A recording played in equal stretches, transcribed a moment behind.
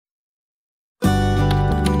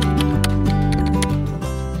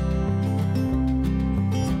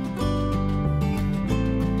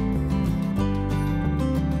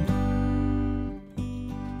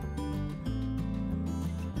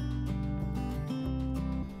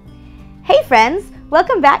Hey friends,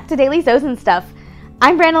 welcome back to Daily Sews and Stuff.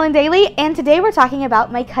 I'm Brandon Dailey, and today we're talking about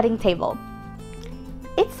my cutting table.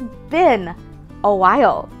 It's been a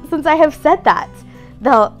while since I have said that.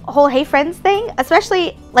 The whole hey friends thing,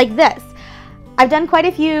 especially like this. I've done quite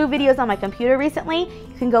a few videos on my computer recently.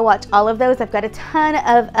 You can go watch all of those. I've got a ton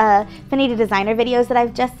of Finita Designer videos that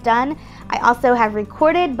I've just done. I also have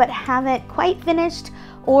recorded but haven't quite finished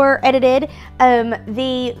or edited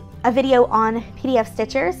a video on PDF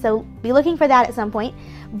Stitcher, so be looking for that at some point.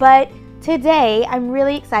 But today I'm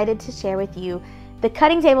really excited to share with you the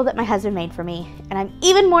cutting table that my husband made for me, and I'm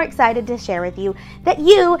even more excited to share with you that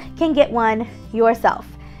you can get one yourself.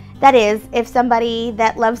 That is, if somebody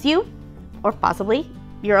that loves you, or possibly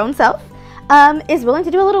your own self, is willing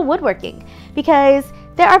to do a little woodworking, because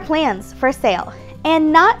there are plans for sale,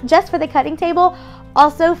 and not just for the cutting table,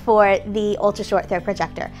 also for the ultra short thread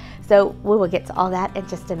projector. So we will get to all that in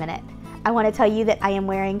just a minute. I want to tell you that I am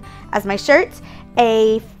wearing as my shirt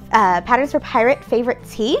a Patterns for Pirate favorite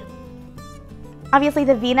tee. Obviously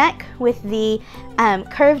the V-neck with the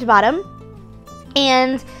curved bottom,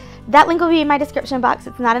 and that link will be in my description box.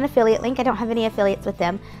 It's not an affiliate link. I don't have any affiliates with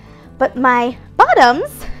them. But my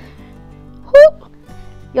bottoms, whoop,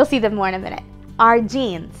 you'll see them more in a minute, are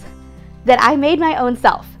jeans that I made my own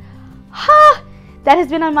self. Ha! That has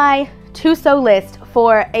been on my to-sew list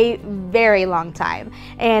for a very long time,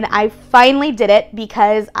 and I finally did it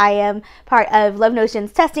because I am part of Love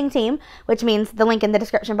Notion's testing team, which means the link in the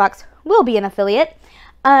description box will be an affiliate,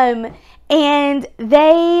 and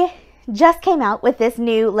they just came out with this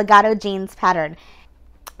new legato jeans pattern.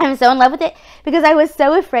 I'm so in love with it because I was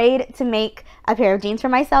so afraid to make a pair of jeans for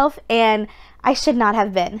myself, and I should not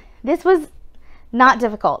have been. This was not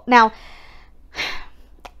difficult. Now,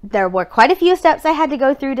 there were quite a few steps I had to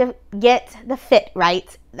go through to get the fit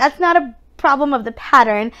right. That's not a problem of the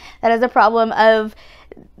pattern. That is a problem of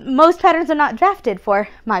most patterns are not drafted for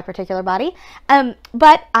my particular body.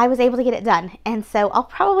 But I was able to get it done. And so I'll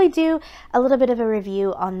probably do a little bit of a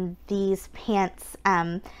review on these pants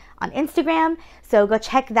on Instagram. So go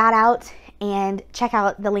check that out and check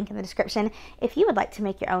out the link in the description if you would like to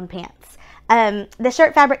make your own pants. The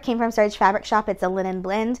shirt fabric came from Serge Fabric Shop. It's a linen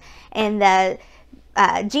blend. And the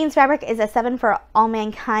jeans fabric is a 7 for All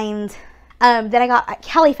Mankind that I got at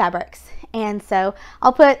Cali Fabrics, and so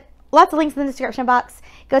I'll put lots of links in the description box.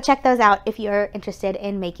 Go check those out if you're interested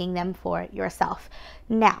in making them for yourself.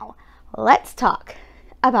 Now let's talk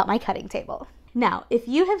about my cutting table. Now, if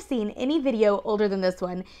you have seen any video older than this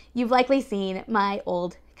one, you've likely seen my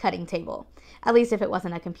old cutting table, at least if it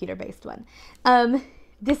wasn't a computer-based one.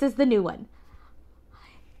 This is the new one.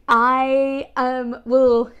 I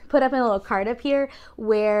will put up a little card up here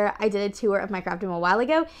where I did a tour of my craft room a while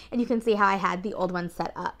ago, and you can see how I had the old one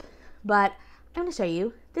set up. But I'm going to show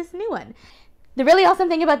you this new one. The really awesome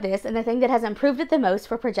thing about this, and the thing that has improved it the most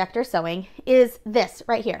for projector sewing, is this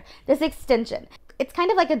right here, this extension. It's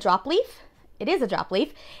kind of like a drop leaf. It is a drop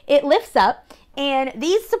leaf. It lifts up, and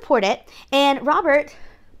these support it. And Robert,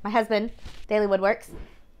 my husband, Daily Woodworks,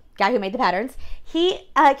 guy who made the patterns, he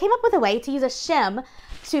came up with a way to use a shim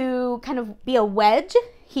to kind of be a wedge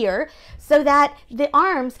here so that the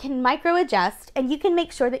arms can micro adjust, and you can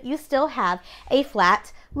make sure that you still have a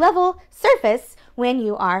flat level surface when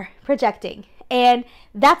you are projecting. And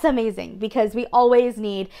that's amazing because we always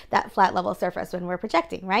need that flat level surface when we're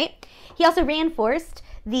projecting, right? He also reinforced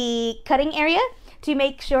the cutting area to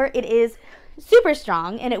make sure it is super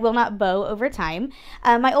strong and it will not bow over time.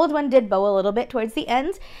 My old one did bow a little bit towards the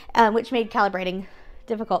end, which made calibrating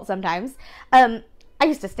difficult sometimes. I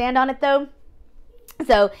used to stand on it though,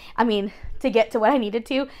 so I mean, to get to what I needed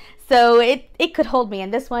to, so it could hold me,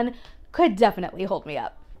 and this one could definitely hold me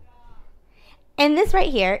up. And this right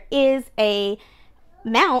here is a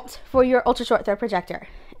mount for your ultra short thread projector,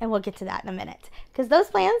 and we'll get to that in a minute because those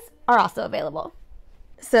plans are also available.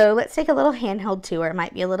 So let's take a little handheld tour. It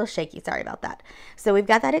might be a little shaky, sorry about that. So we've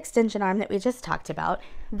got that extension arm that we just talked about.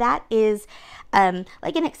 That is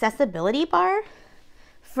like an accessibility bar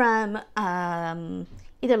from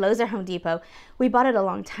either Lowe's or Home Depot. We bought it a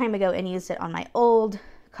long time ago and used it on my old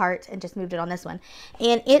cart and just moved it on this one.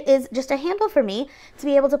 And it is just a handle for me to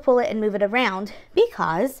be able to pull it and move it around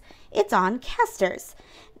because it's on casters.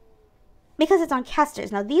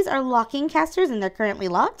 Now these are locking casters and they're currently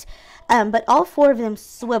locked, but all 4 of them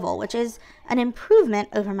swivel, which is an improvement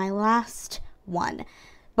over my last one,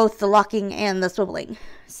 both the locking and the swiveling.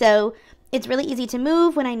 So it's really easy to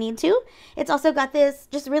move when I need to. It's also got this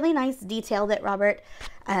just really nice detail that Robert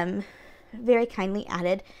very kindly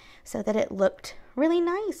added so that it looked really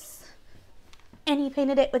nice. And he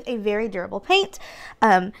painted it with a very durable paint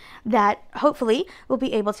that hopefully will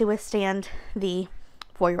be able to withstand the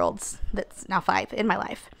 4-year-olds that's now 5 in my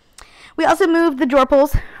life. We also moved the drawer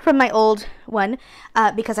pulls from my old one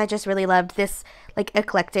because I just really loved this like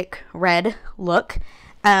eclectic red look.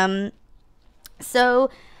 So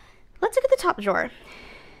let's look at the top drawer.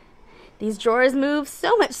 These drawers move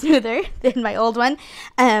so much smoother than my old one,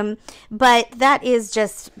 but that is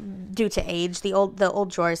just due to age. The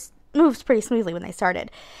old drawers moved pretty smoothly when they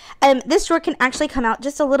started. This drawer can actually come out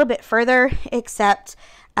just a little bit further, except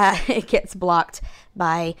it gets blocked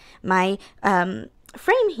by my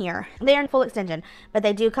frame here. They are in full extension, but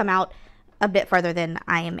they do come out a bit further than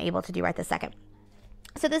I am able to do right this second.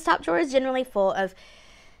 So this top drawer is generally full of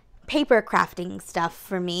paper crafting stuff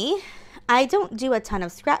for me. I don't do a ton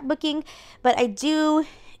of scrapbooking, but I do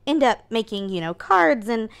end up making, you know, cards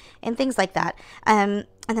and things like that. And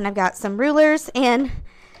then I've got some rulers, and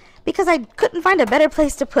because I couldn't find a better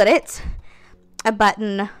place to put it, a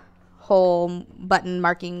button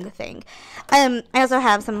marking thing. I also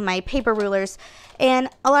have some of my paper rulers, and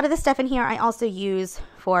a lot of the stuff in here I also use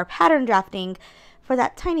for pattern drafting. For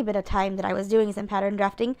that tiny bit of time that I was doing some pattern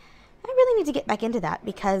drafting, I really need to get back into that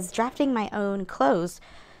because drafting my own clothes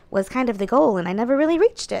was kind of the goal, and I never really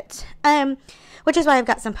reached it. Which is why I've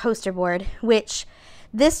got some poster board, which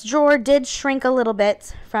this drawer did shrink a little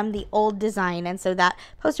bit from the old design, and so that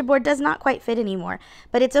poster board does not quite fit anymore.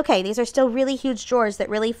 But it's okay. These are still really huge drawers that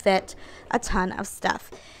really fit a ton of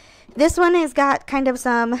stuff. This one has got kind of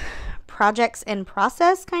some projects in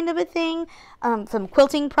process kind of a thing, some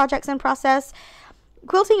quilting projects in process.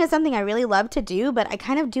 Quilting is something I really love to do, but I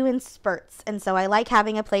kind of do in spurts, and so I like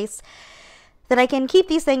having a place that I can keep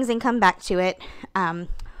these things and come back to it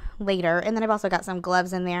later. And then I've also got some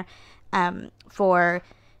gloves in there for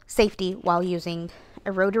safety while using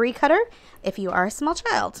a rotary cutter if you are a small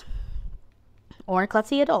child or a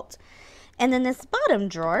klutzy adult. And then this bottom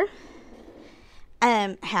drawer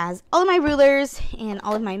has all of my rulers and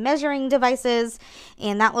all of my measuring devices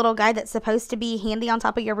and that little guide that's supposed to be handy on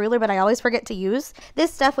top of your ruler, but I always forget to use.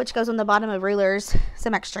 This stuff which goes on the bottom of rulers,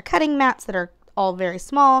 some extra cutting mats that are all very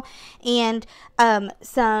small, and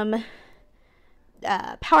some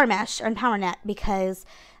power mesh and power net, because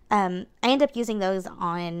I end up using those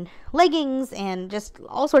on leggings and just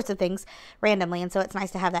all sorts of things randomly, and so it's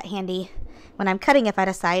nice to have that handy when I'm cutting if I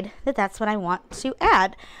decide that that's what I want to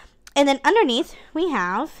add. And then underneath we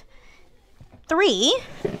have 3,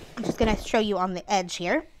 I'm just going to show you on the edge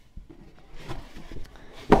here,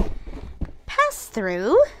 pass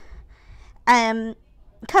through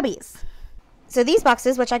cubbies. So these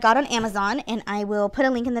boxes, which I got on Amazon, and I will put a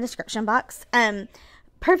link in the description box,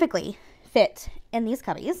 perfectly fit in these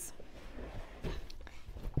cubbies.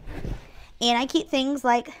 And I keep things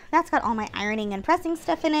like, that's got all my ironing and pressing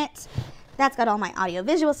stuff in it. That's got all my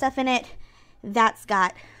audio-visual stuff in it. That's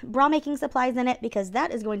got bra making supplies in it, because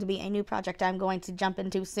that is going to be a new project I'm going to jump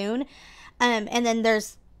into soon. And then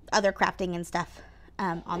there's other crafting and stuff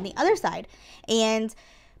on the other side. And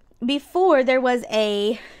before, there was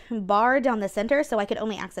a bar down the center, so I could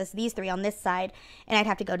only access these 3 on this side, and I'd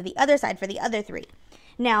have to go to the other side for the other 3.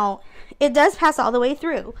 Now, it does pass all the way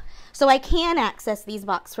through, so I can access these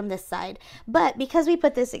boxes from this side, but because we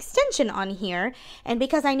put this extension on here, and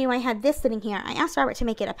because I knew I had this sitting here, I asked Robert to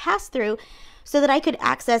make it a pass-through so that I could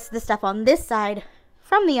access the stuff on this side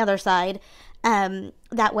from the other side.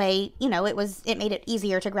 That way, you know, it made it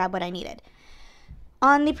easier to grab what I needed.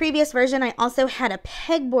 On the previous version, I also had a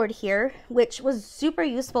pegboard here, which was super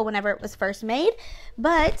useful whenever it was first made,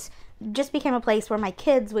 but just became a place where my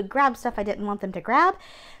kids would grab stuff I didn't want them to grab,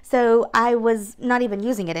 so I was not even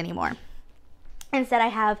using it anymore. Instead, I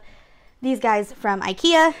have these guys from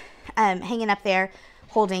IKEA hanging up there,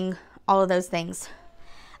 holding all of those things.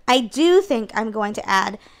 I do think I'm going to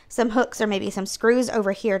add some hooks or maybe some screws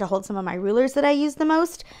over here to hold some of my rulers that I use the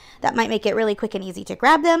most. That might make it really quick and easy to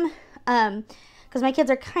grab them. Because my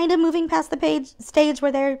kids are kind of moving past the stage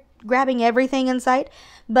where they're grabbing everything in sight,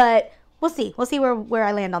 but we'll see. We'll see where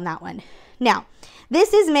I land on that one. Now,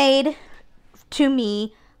 this is made to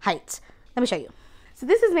me height. Let me show you. So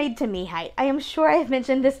this is made to me height. I am sure I've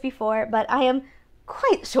mentioned this before, but I am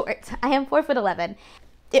quite short. I am 4'11".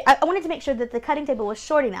 I wanted to make sure that the cutting table was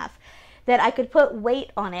short enough that I could put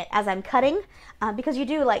weight on it as I'm cutting, because you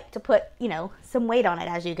do like to put, you know, some weight on it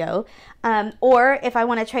as you go. Or if I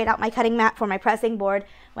want to trade out my cutting mat for my pressing board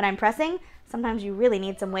when I'm pressing, sometimes you really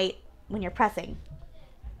need some weight when you're pressing.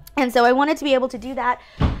 And so I wanted to be able to do that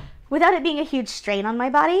without it being a huge strain on my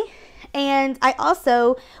body. And I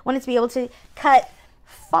also wanted to be able to cut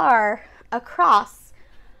far across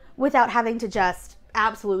without having to just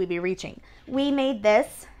absolutely be reaching. We made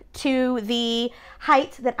this to the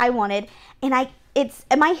height that I wanted, and it's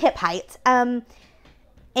at my hip height.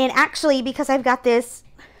 And actually, because I've got this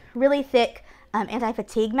really thick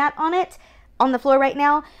anti-fatigue mat on it, on the floor right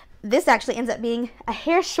now, this actually ends up being a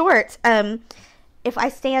hair short. If I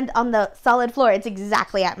stand on the solid floor, it's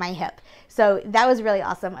exactly at my hip. So that was really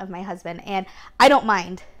awesome of my husband. And I don't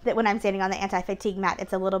mind that when I'm standing on the anti-fatigue mat,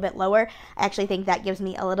 it's a little bit lower. I actually think that gives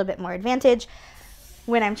me a little bit more advantage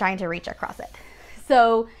when I'm trying to reach across it.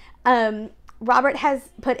 So Robert has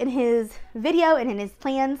put in his video and in his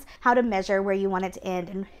plans how to measure where you want it to end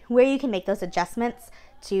and where you can make those adjustments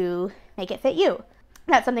to make it fit you.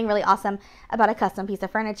 That's something really awesome about a custom piece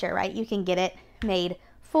of furniture, right? You can get it made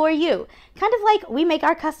for you. Kind of like we make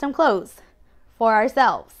our custom clothes for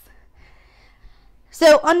ourselves.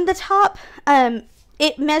 So on the top,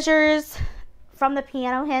 it measures from the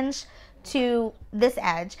piano hinge to this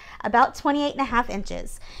edge about 28.5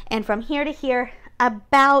 inches. And from here to here,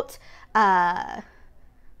 about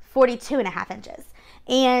 42.5 inches.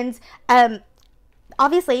 And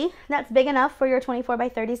obviously, that's big enough for your 24 by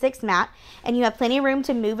 36 mat, and you have plenty of room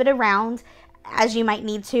to move it around as you might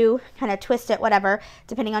need to, kind of twist it, whatever,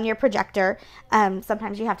 depending on your projector.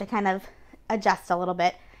 Sometimes you have to kind of adjust a little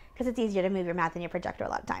bit because it's easier to move your mat than your projector a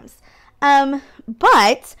lot of times.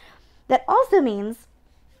 But that also means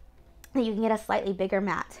that you can get a slightly bigger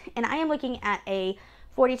mat. And I am looking at a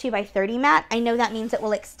 42 by 30 mat. I know that means it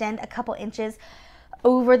will extend a couple inches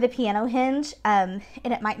over the piano hinge, and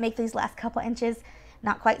it might make these last couple inches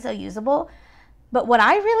not quite so usable. But what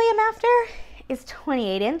I really am after is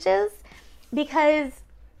 28 inches, because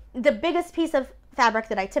the biggest piece of fabric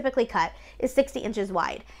that I typically cut is 60 inches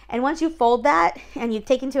wide. And once you fold that and you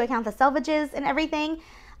take into account the selvages and everything,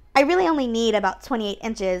 I really only need about 28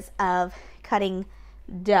 inches of cutting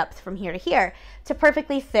depth from here to here to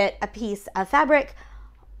perfectly fit a piece of fabric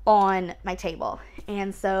on my table.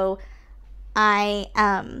 And so I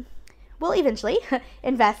will eventually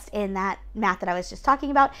invest in that mat that I was just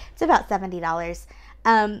talking about. It's about $70.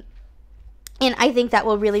 And I think that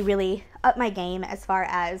will really, really up my game as far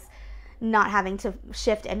as not having to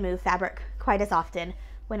shift and move fabric quite as often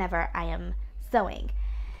whenever I am sewing.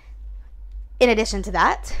 In addition to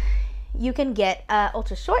that, you can get an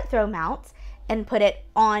ultra short throw mount and put it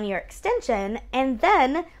on your extension, and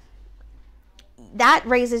then that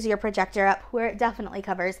raises your projector up where it definitely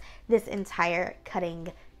covers this entire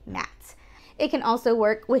cutting mat. It can also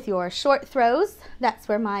work with your short throws. That's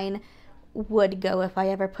where mine would go if I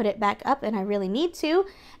ever put it back up, and I really need to,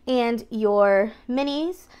 and your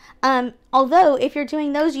minis. Although if you're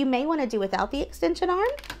doing those, you may want to do without the extension arm.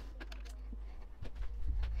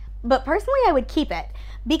 But personally, I would keep it,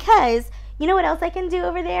 because you know what else I can do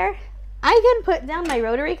over there? I can put down my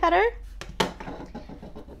rotary cutter,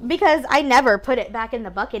 because I never put it back in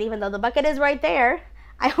the bucket, even though the bucket is right there.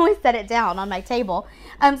 I always set it down on my table.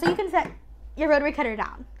 So you can set your rotary cutter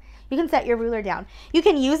down. You can set your ruler down. You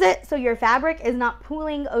can use it so your fabric is not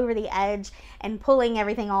pooling over the edge and pulling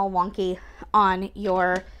everything all wonky on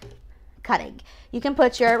your cutting. You can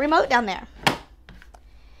put your remote down there.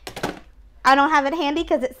 I don't have it handy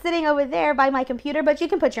because it's sitting over there by my computer, but you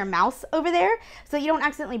can put your mouse over there so you don't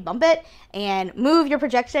accidentally bump it and move your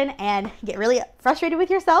projection and get really frustrated with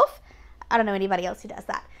yourself. I don't know anybody else who does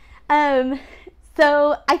that.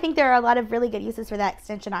 So I think there are a lot of really good uses for that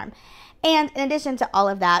extension arm. And in addition to all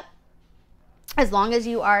of that, as long as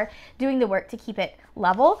you are doing the work to keep it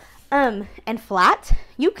level and flat,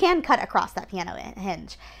 you can cut across that piano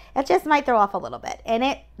hinge. It just might throw off a little bit, and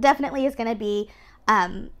it definitely is going to be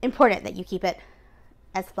important that you keep it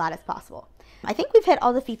as flat as possible. I think we've hit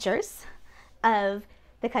all the features of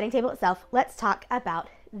the cutting table itself. Let's talk about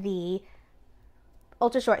the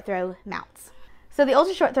ultra short throw mounts. So the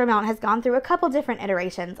ultra short throw mount has gone through a couple different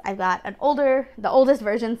iterations. I've got the oldest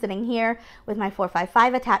version sitting here with my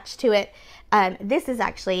 455 attached to it. This is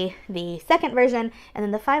actually the second version, and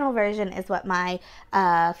then the final version is what my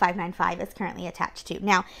 595 is currently attached to.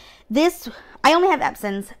 Now, I only have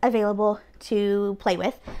Epsons available to play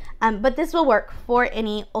with, but this will work for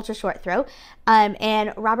any ultra short throw.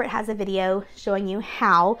 And Robert has a video showing you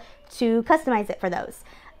how to customize it for those.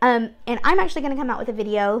 And I'm actually going to come out with a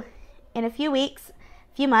video in a few weeks,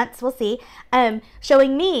 few months, we'll see,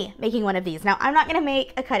 showing me making one of these. Now, I'm not going to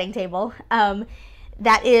make a cutting table.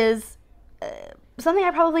 That is something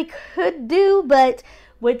I probably could do, but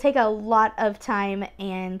would take a lot of time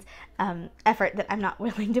and effort that I'm not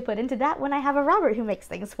willing to put into that when I have a Robert who makes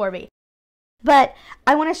things for me. But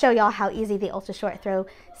I want to show y'all how easy the ultra short throw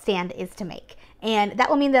stand is to make. And that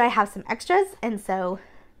will mean that I have some extras, and so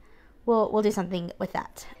we'll do something with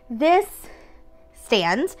that. This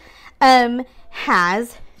stand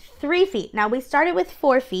has 3 feet. Now, we started with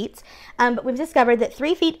 4 feet, but we've discovered that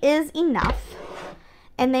 3 feet is enough.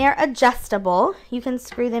 and they are adjustable. You can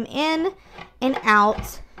screw them in and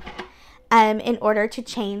out in order to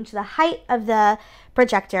change the height of the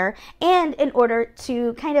projector and in order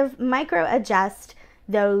to kind of micro adjust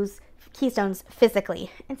those keystones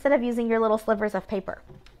physically instead of using your little slivers of paper.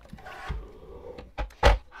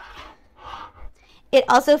 It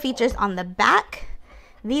also features on the back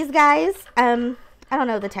these guys. I don't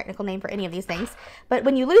know the technical name for any of these things, but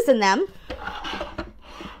when you loosen them,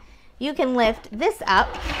 you can lift this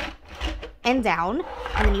up and down,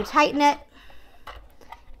 and then you tighten it,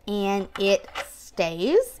 and it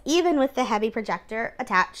stays, even with the heavy projector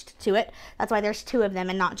attached to it. That's why there's two of them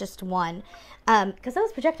and not just one, because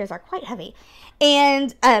those projectors are quite heavy.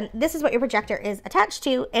 And this is what your projector is attached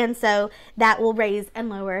to, and so that will raise and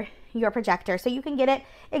lower your projector so you can get it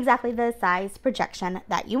exactly the size projection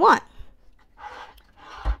that you want.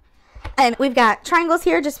 And we've got triangles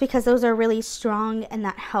here just because those are really strong and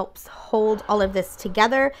that helps hold all of this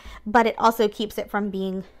together, but it also keeps it from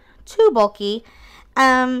being too bulky.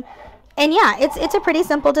 And yeah, it's a pretty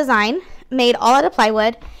simple design made all out of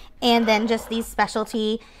plywood, and then just these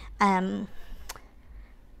specialty what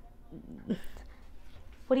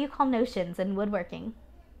do you call notions in woodworking?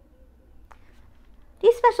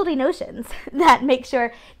 These specialty notions that make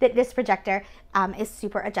sure that this projector is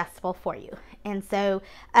super adjustable for you. And so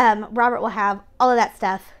Robert will have all of that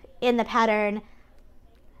stuff in the pattern.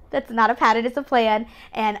 That's not a pattern, it's a plan,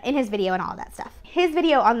 and in his video and all of that stuff. His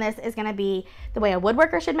video on this is gonna be the way a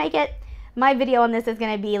woodworker should make it. My video on this is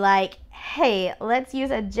gonna be like, hey, let's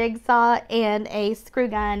use a jigsaw and a screw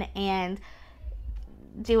gun and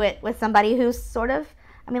do it with somebody who's sort of,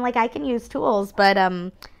 I mean, like, I can use tools, but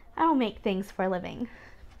I don't make things for a living.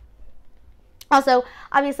 Also,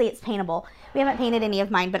 obviously it's paintable. We haven't painted any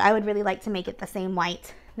of mine, but I would really like to make it the same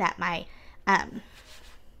white that my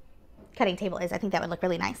cutting table is. I think that would look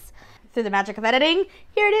really nice. Through the magic of editing,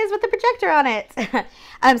 here it is with the projector on it.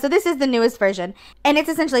 So this is the newest version, and it's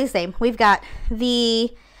essentially the same. We've got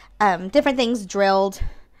the different things drilled.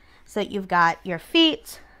 So you've got your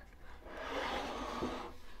feet,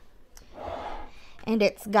 and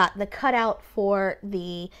it's got the cutout for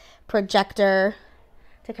the projector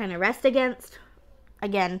to kind of rest against.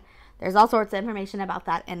 Again, there's all sorts of information about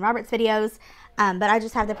that in Robert's videos, but I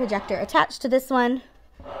just have the projector attached to this one.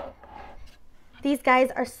 These guys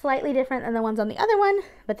are slightly different than the ones on the other one,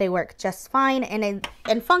 but they work just fine, and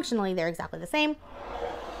functionally they're exactly the same.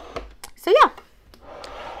 So yeah,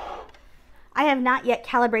 I have not yet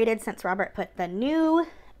calibrated since Robert put the new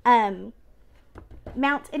mount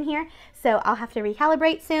in here, so I'll have to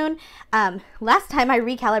recalibrate soon. Last time I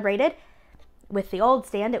recalibrated with the old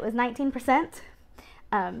stand, it was 19%.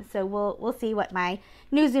 So we'll see what my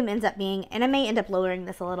new zoom ends up being, and I may end up lowering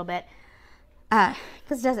this a little bit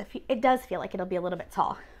because it does feel like it'll be a little bit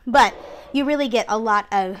tall, but you really get a lot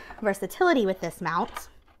of versatility with this mount.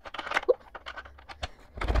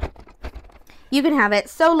 You can have it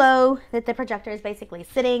so low that the projector is basically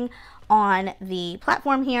sitting on the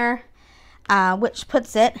platform here, which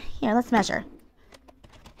puts it, here, let's measure.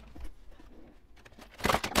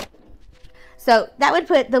 So that would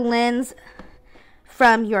put the lens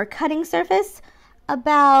from your cutting surface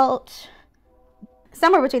about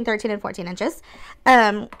somewhere between 13 and 14 inches.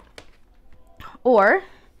 Or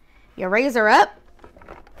your razor up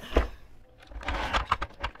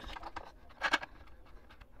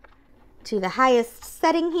to the highest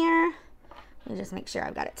setting here. Let me just make sure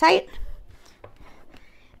I've got it tight.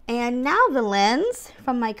 And now the lens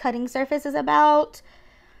from my cutting surface is about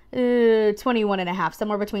 21 and a half,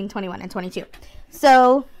 somewhere between 21 and 22.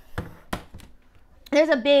 So there's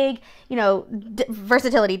a big,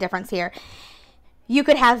 versatility difference here. You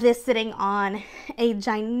could have this sitting on a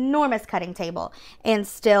ginormous cutting table and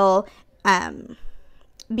still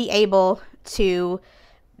be able to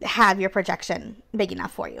have your projection big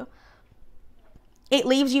enough for you. It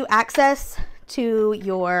leaves you access to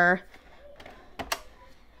your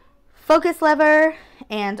focus lever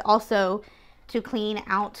and also to clean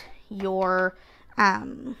out your,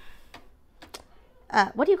 what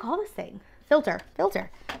do you call this thing? Filter,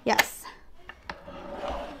 yes.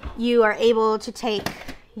 You are able to take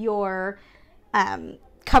your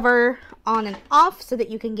cover on and off so that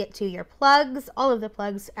you can get to your plugs. All of the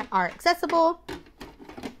plugs are accessible.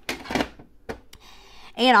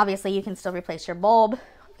 And obviously you can still replace your bulb.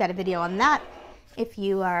 We've got a video on that if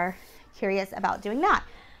you are curious about doing that.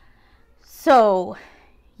 So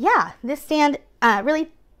yeah, this stand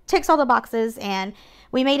really ticks all the boxes, and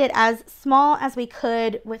we made it as small as we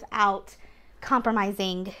could without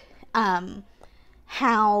compromising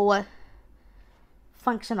how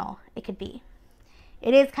functional it could be.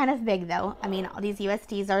 It is kind of big though. I mean, all these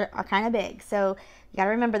USTs are kind of big, so you gotta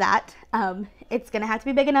remember that. It's gonna have to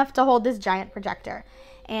be big enough to hold this giant projector.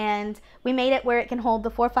 And we made it where it can hold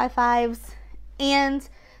the 455s and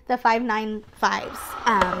the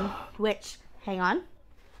 595s, which, hang on.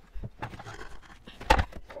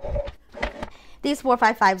 These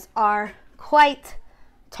 455s are quite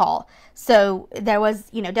tall. So there was,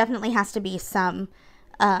 definitely has to be some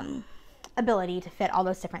ability to fit all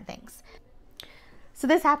those different things. So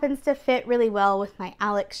this happens to fit really well with my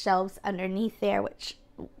Alex shelves underneath there,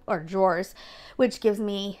 or drawers, which gives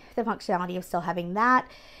me the functionality of still having that.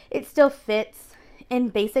 It still fits in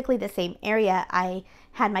basically the same area I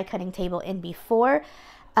had my cutting table in before,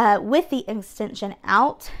 with the extension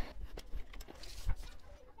out.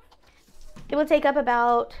 It will take up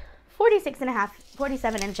about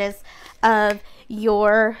 47 inches of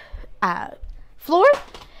your floor,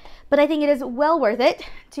 but I think it is well worth it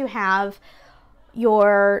to have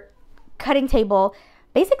your cutting table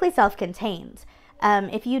basically self-contained.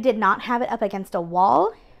 If you did not have it up against a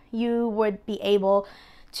wall, you would be able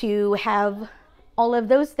to have all of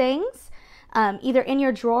those things either in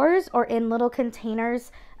your drawers or in little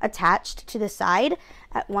containers attached to the side.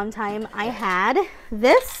 At one time I had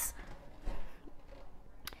this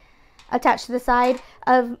attached to the side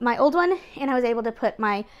of my old one, and I was able to put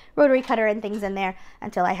my rotary cutter and things in there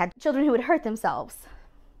until I had children who would hurt themselves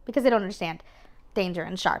because they don't understand danger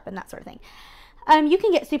and sharp and that sort of thing. You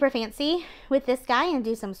can get super fancy with this guy and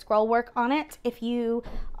do some scroll work on it if you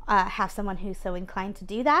have someone who's so inclined to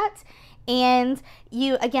do that. And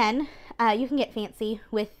you can get fancy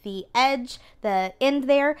with the edge, the end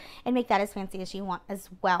there, and make that as fancy as you want as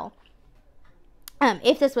well.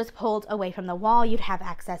 If this was pulled away from the wall, you'd have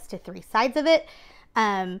access to 3 sides of it,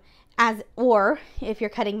 or if your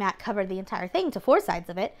cutting mat covered the entire thing, to 4 sides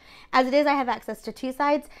of it. As it is, I have access to 2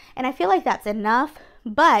 sides, and I feel like that's enough.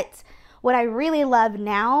 But what I really love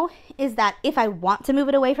now is that if I want to move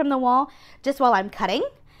it away from the wall just while I'm cutting,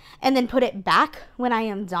 and then put it back when I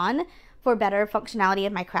am done for better functionality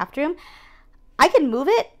of my craft room, I can move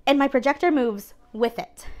it and my projector moves with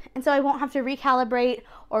it. And so I won't have to recalibrate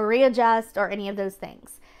or readjust or any of those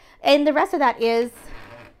things. And the rest of that is,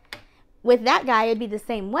 with that guy, it'd be the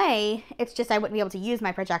same way. It's just I wouldn't be able to use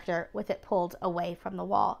my projector with it pulled away from the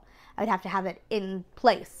wall. I would have to have it in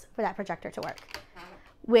place for that projector to work.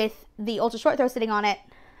 With the ultra short throw sitting on it,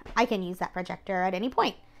 I can use that projector at any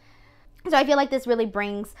point. So I feel like this really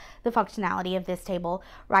brings the functionality of this table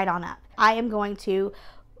right on up. I am going to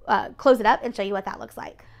close it up and show you what that looks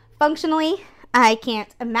like. Functionally, I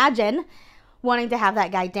can't imagine wanting to have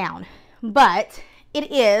that guy down, but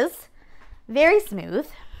it is very smooth.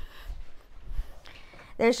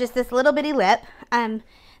 There's just this little bitty lip that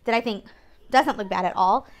I think doesn't look bad at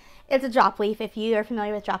all. It's a drop leaf. If you are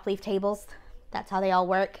familiar with drop leaf tables, that's how they all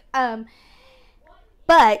work.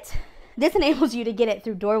 But this enables you to get it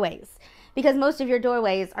through doorways, because most of your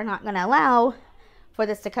doorways are not going to allow for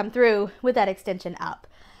this to come through with that extension up.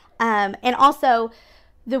 And also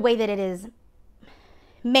the way that it is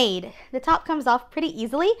made, the top comes off pretty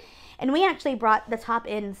easily, and we actually brought the top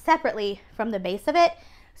in separately from the base of it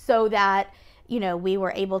so that we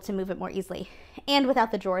were able to move it more easily, and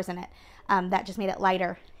without the drawers in it. That just made it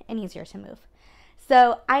lighter and easier to move.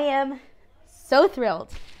 So I am so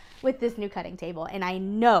thrilled with this new cutting table, and I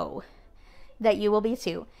know that you will be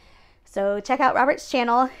too. So check out Robert's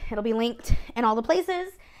channel. It'll be linked in all the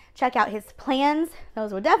places. Check out his plans.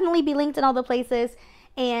 Those will definitely be linked in all the places.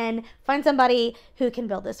 And find somebody who can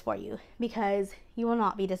build this for you, because you will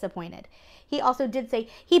not be disappointed. He also did say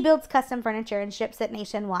he builds custom furniture and ships it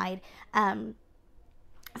nationwide.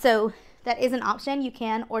 So that is an option. You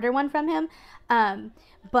can order one from him,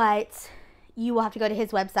 but you will have to go to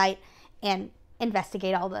his website and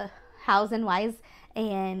investigate all the hows and whys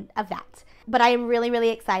and of that. But I am really, really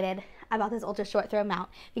excited about this ultra short throw mount,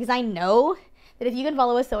 because I know that if you can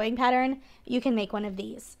follow a sewing pattern, you can make one of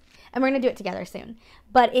these. And we're going to do it together soon.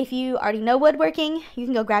 But if you already know woodworking, you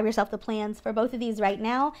can go grab yourself the plans for both of these right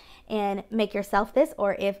now and make yourself this.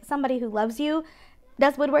 Or if somebody who loves you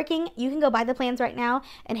does woodworking, you can go buy the plans right now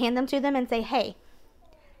and hand them to them and say, hey,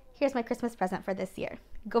 here's my Christmas present for this year.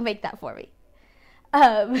 Go make that for me.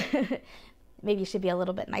 Maybe you should be a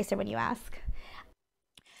little bit nicer when you ask.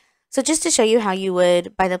 So just to show you how you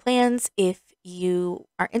would buy the plans, if you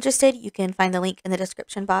are interested, you can find the link in the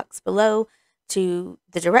description box below to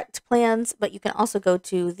the direct plans, but you can also go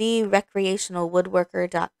to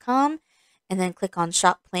therecreationalwoodworker.com and then click on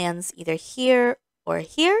shop plans either here or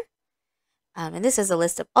here. And this is a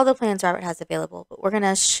list of all the plans Robert has available, but we're going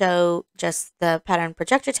to show just the pattern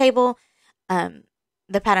projector table,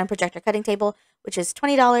 the pattern projector cutting table, which is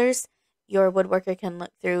 $20. Your woodworker can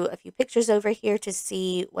look through a few pictures over here to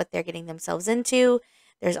see what they're getting themselves into.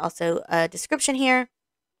 There's also a description here,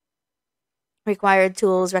 required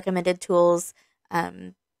tools, recommended tools,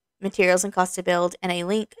 materials and cost to build, and a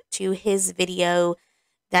link to his video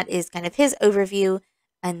that is kind of his overview.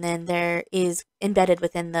 And then there is embedded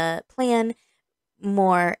within the plan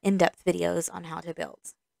more in-depth videos on how to build.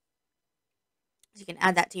 So you can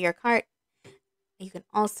add that to your cart. You can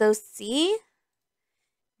also see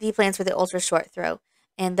the plans for the ultra short throw,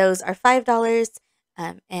 and those are $5.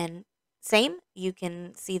 And same, you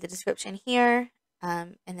can see the description here,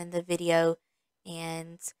 and then the video,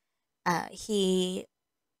 and he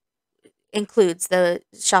includes the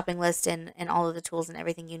shopping list and all of the tools and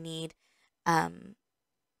everything you need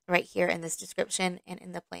right here in this description and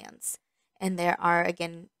in the plans. And there are,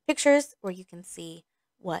 again, pictures where you can see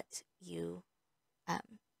what you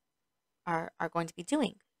are going to be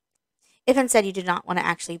doing. If instead you do not want to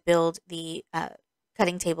actually build the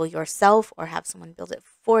cutting table yourself or have someone build it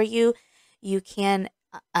for you, you can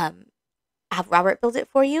have Robert build it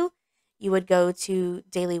for you. You would go to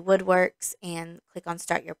Dailey Woodworks and click on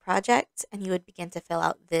Start Your Project, and you would begin to fill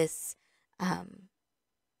out this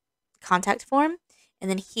contact form. And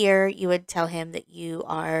then here you would tell him that you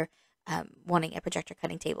are wanting a projector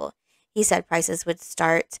cutting table. He said prices would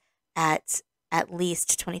start at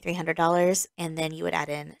least $2,300, and then you would add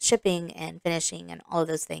in shipping and finishing and all of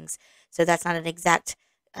those things. So that's not an exact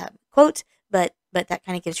quote, but that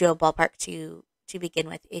kind of gives you a ballpark to begin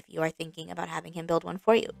with if you are thinking about having him build one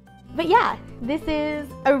for you. But yeah, this is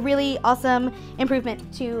a really awesome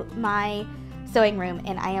improvement to my sewing room,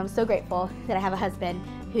 and I am so grateful that I have a husband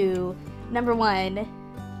who, number one,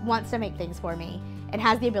 wants to make things for me and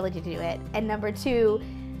has the ability to do it, and number two,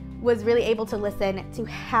 was really able to listen to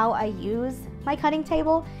how I use my cutting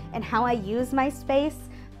table and how I use my space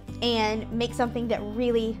and make something that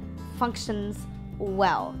really functions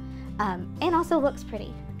well, and also looks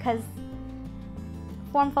pretty, because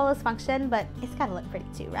form follows function, but it's gotta look pretty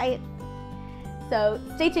too, right? So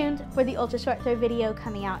stay tuned for the ultra short throw video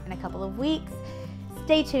coming out in a couple of weeks.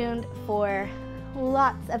 Stay tuned for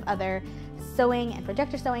lots of other sewing and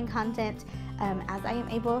projector sewing content as I am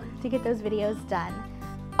able to get those videos done.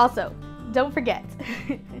 Also, don't forget,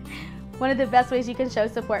 one of the best ways you can show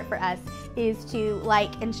support for us is to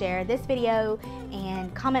like and share this video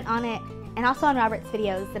and comment on it, and also on Robert's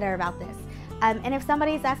videos that are about this. And if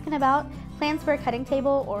somebody's asking about plans for a cutting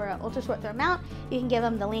table or an ultra short throw mount, you can give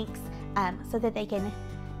them the links so that they can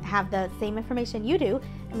have the same information you do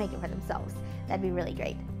and make it for themselves. That'd be really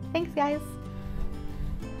great. Thanks, guys.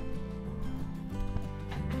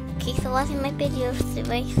 Keep watching my videos,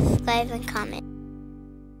 subscribe and comment.